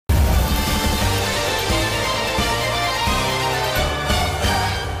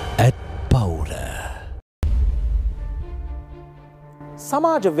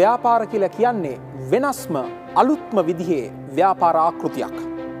සමාජ ව්‍යාපාර කියලා කියන්නේ වෙනස්ම අලුත්ම විදිහේ ව්‍යාපාර ආකෘතියක්.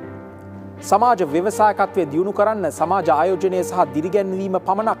 සමාජ ව්‍යවසායකත්වය දියුණු කරන්න සමාජ ආයෝජනය සහ දිරිගැන්වීම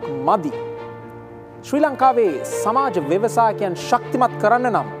පමණක් මදි. ශ්‍රී ලංකාවේ සමාජ ව්‍යවසායකයන් ශක්තිමත් කරන්න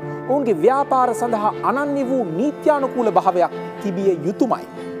නම් ඔවුන්ගේ ව්‍යාපාර සඳහා අනන්‍ය වූ නීත්‍යානුකූල භාවයක් තිබිය යුතුමයි.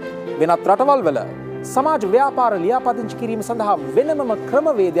 වෙනත් රටවල් වල සමාජ ව්‍යාපාර ලියාපදිංචි කිරීම සඳහා වෙනමම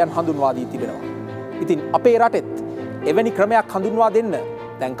ක්‍රමවේදයන් හඳුන්වා දී තිබෙනවා. ඉතින් අපේ රටෙත් එවැනි ක්‍රමයක් හඳුන්වා දෙන්න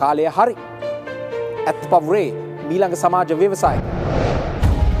දැන් කාලය හරි. Ăth Pavura මීළඟ සමාජ ව්‍යවසායක.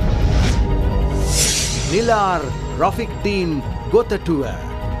 Nilar Deen Got Tour.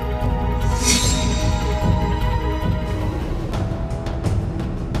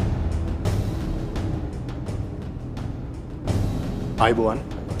 අයිබෝවන්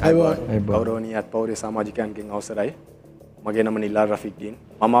ගෞරවනීය Ăth Pavura සමාජිකයන්ගෙන් අවසරයි. මගේ නම නිලාර් රෆීක් ඩීන්.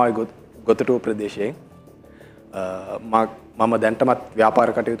 මම ආවේ ගොතටුව ප්‍රදේශයෙන්. මම දැන්ටමත් ව්‍යාපාර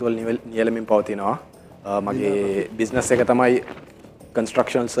කටයුතු වල නියැලෙමින් පවතිනවා. මගේ බිස්නස් එක තමයි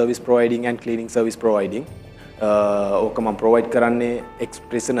construction service providing and cleaning service providing. ඕක මම provide කරන්නේ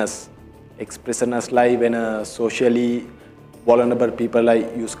ex-prisoners लाई වෙන socially vulnerable people लाई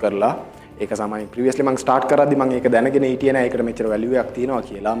use කරලා. ඒක සමයි previously මම start කරද්දි මම ඒක දැනගෙන හිටියේ නෑ ඒකට මෙච්චර value එකක් තියෙනවා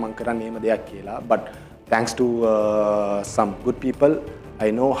කියලා. මම කරන්නේ එහෙම දෙයක් කියලා. But thanks to some good people I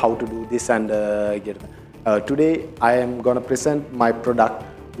know how to do this and get today I am going to present my product,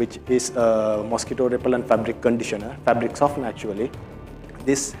 which is a mosquito repellent fabric conditioner, fabric softener actually.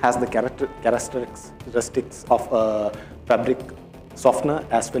 This has the characteristics of a fabric softener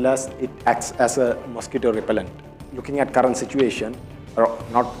as well as it acts as a mosquito repellent. Looking at current situation,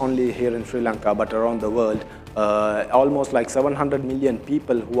 not only here in Sri Lanka but around the world, almost like 700 million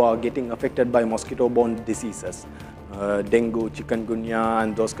people who are getting affected by mosquito-borne diseases. Dengue, chikungunya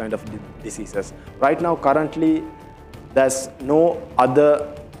and those kind of diseases. Right now, currently, there's no other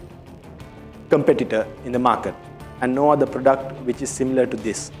competitor in the market and no other product which is similar to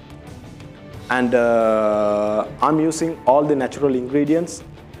this. And I'm using all the natural ingredients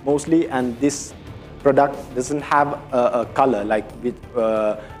mostly, and this product doesn't have a color like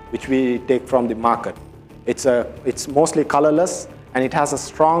which we take from the market. It's mostly colorless and it has a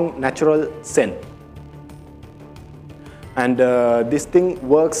strong natural scent. And this thing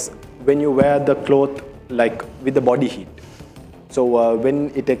works when you wear the cloth like with the body heat. So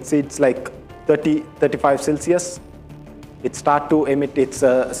when it exceeds like 30-35 Celsius, it starts to emit its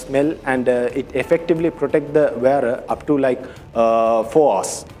smell, and it effectively protects the wearer up to like 4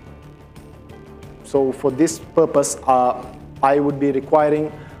 hours. So for this purpose, I would be requiring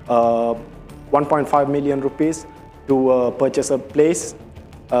 1.5 million rupees to purchase a place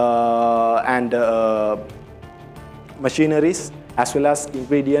and machineries as well as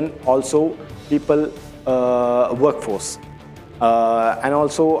ingredient, also people workforce. And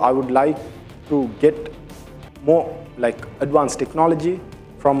also I would like to get more like advanced technology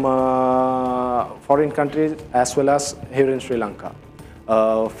from foreign countries as well as here in Sri Lanka.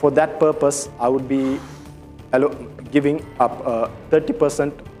 For that purpose, I would be giving up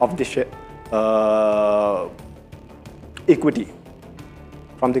 30% of the equity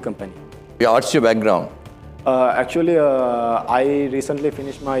from the company. What's your background? Actually, I recently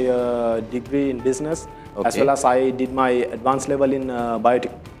finished my degree in business, as well as I did my advanced level in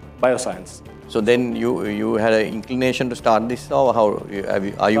bioscience. So then you had an inclination to start this, or how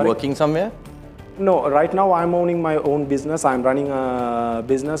are you working somewhere? No, right now I'm owning my own business. I'm running a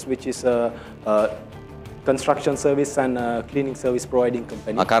business which is a construction service and cleaning service providing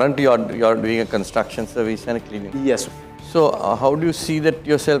company. Currently you are doing a construction service and a cleaning. Yes. So how do you see that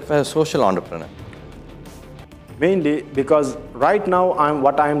yourself as a social entrepreneur? Mainly because right now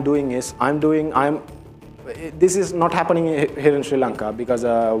this is not happening here in Sri Lanka, because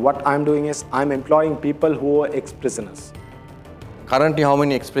what I'm doing is I'm employing people who are ex-prisoners. Currently, how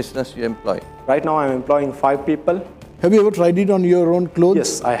many ex-prisoners you employ? Right now I'm employing 5 people. Have you ever tried it on your own clothes?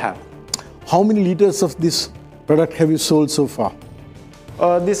 Yes, I have. How many liters of this product have you sold so far?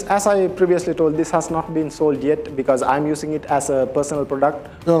 This, as I previously told, this has not been sold yet because I'm using it as a personal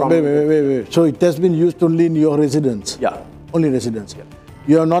product. No, wait. So it has been used only in your residence? Yeah. Only residence? Yeah.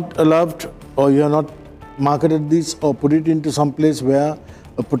 You are not allowed, or you are not marketed this or put it into some place where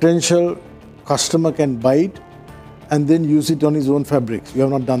a potential customer can buy it and then use it on his own fabrics? You have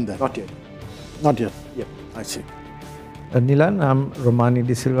not done that? Not yet. Not yet? Yep. I see. Nilar, I'm Romani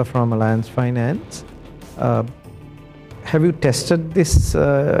De Silva from Alliance Finance. Have you tested this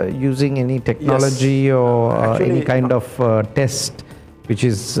using any technology? Yes. Or actually, any kind of test which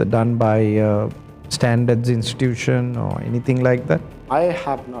is done by standards institution or anything like that? I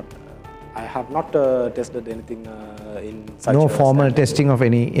have not I have not tested anything in such No a formal standard. testing of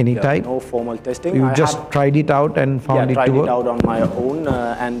any type? No formal testing. You I just have, tried it out and found it tried to work? it out on my own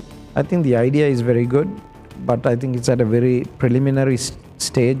and I think the idea is very good, but I think it's at a very preliminary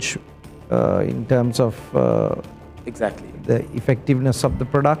stage in terms of exactly. the effectiveness of the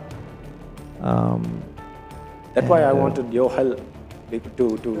product. That's why I wanted your help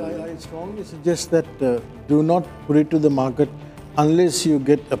to I strongly suggest that do not put it to the market unless you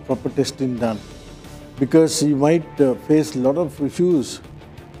get a proper testing done, because you might face a lot of issues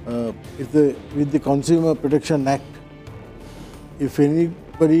with the Consumer Protection Act. If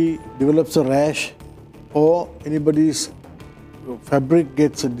anybody develops a rash or anybody's fabric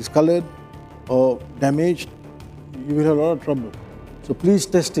gets discolored or damaged, you will have a lot of trouble. So please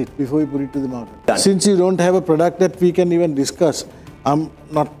test it before you put it to the market. Done. Since you don't have a product that we can even discuss, I'm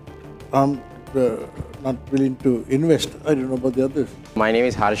not willing to invest. I don't know about the others. My name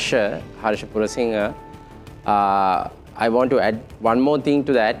is Harsha Purasinghe. I want to add one more thing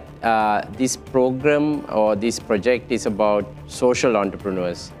to that. This program or this project is about social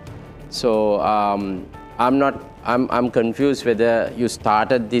entrepreneurs. So I'm confused whether you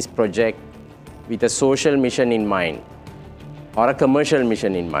started this project with a social mission in mind or a commercial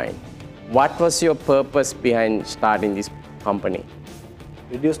mission in mind. What was your purpose behind starting this company?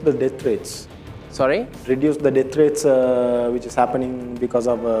 reduce the death rates. Sorry? Reduce the death rates which is happening because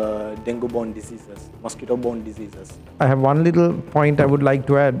of dengue-borne diseases, mosquito-borne diseases. I have one little point I would like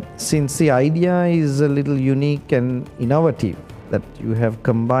to add. Since the idea is a little unique and innovative, that you have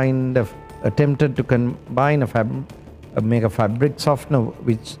attempted to combine make a fabric softener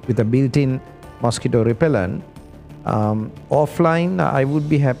with a built-in mosquito repellent. Offline, I would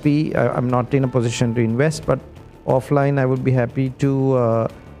be happy. I'm not in a position to invest, but offline, I would be happy to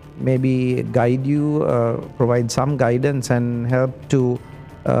maybe guide you, provide some guidance and help to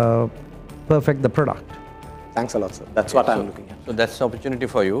perfect the product. Thanks a lot, sir. That's what I'm looking at. So that's the opportunity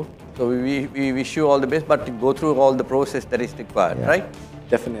for you. So we wish you all the best, but go through all the process that is required, right?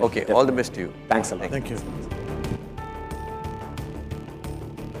 Definitely. Okay, all the best to you. Thanks a lot. Thank you.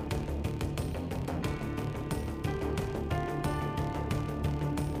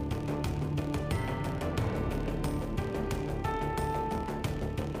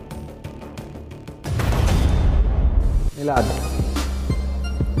 Nilar,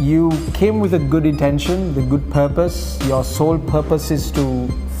 you came with a good intention, the good purpose. Your sole purpose is to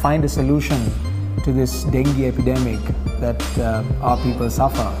find a solution to this dengue epidemic that our people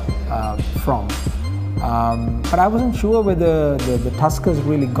suffer from. But I wasn't sure whether the Tuskers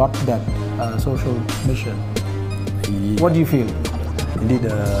really got that social mission. Yeah. What do you feel? Indeed,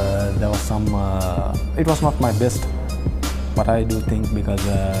 there was some. It was not my best, but I do think because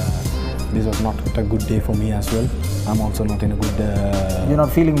this was not a good day for me as well. I'm also not in a good. You're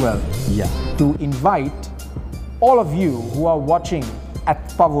not feeling well. Yeah. To invite all of you who are watching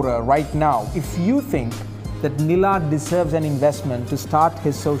Ăth Pavura right now, if you think that Nilar deserves an investment to start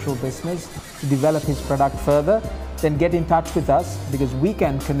his social business, to develop his product further, then get in touch with us because we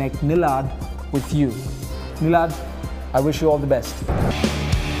can connect Nilar with you. Nilar, I wish you all the best.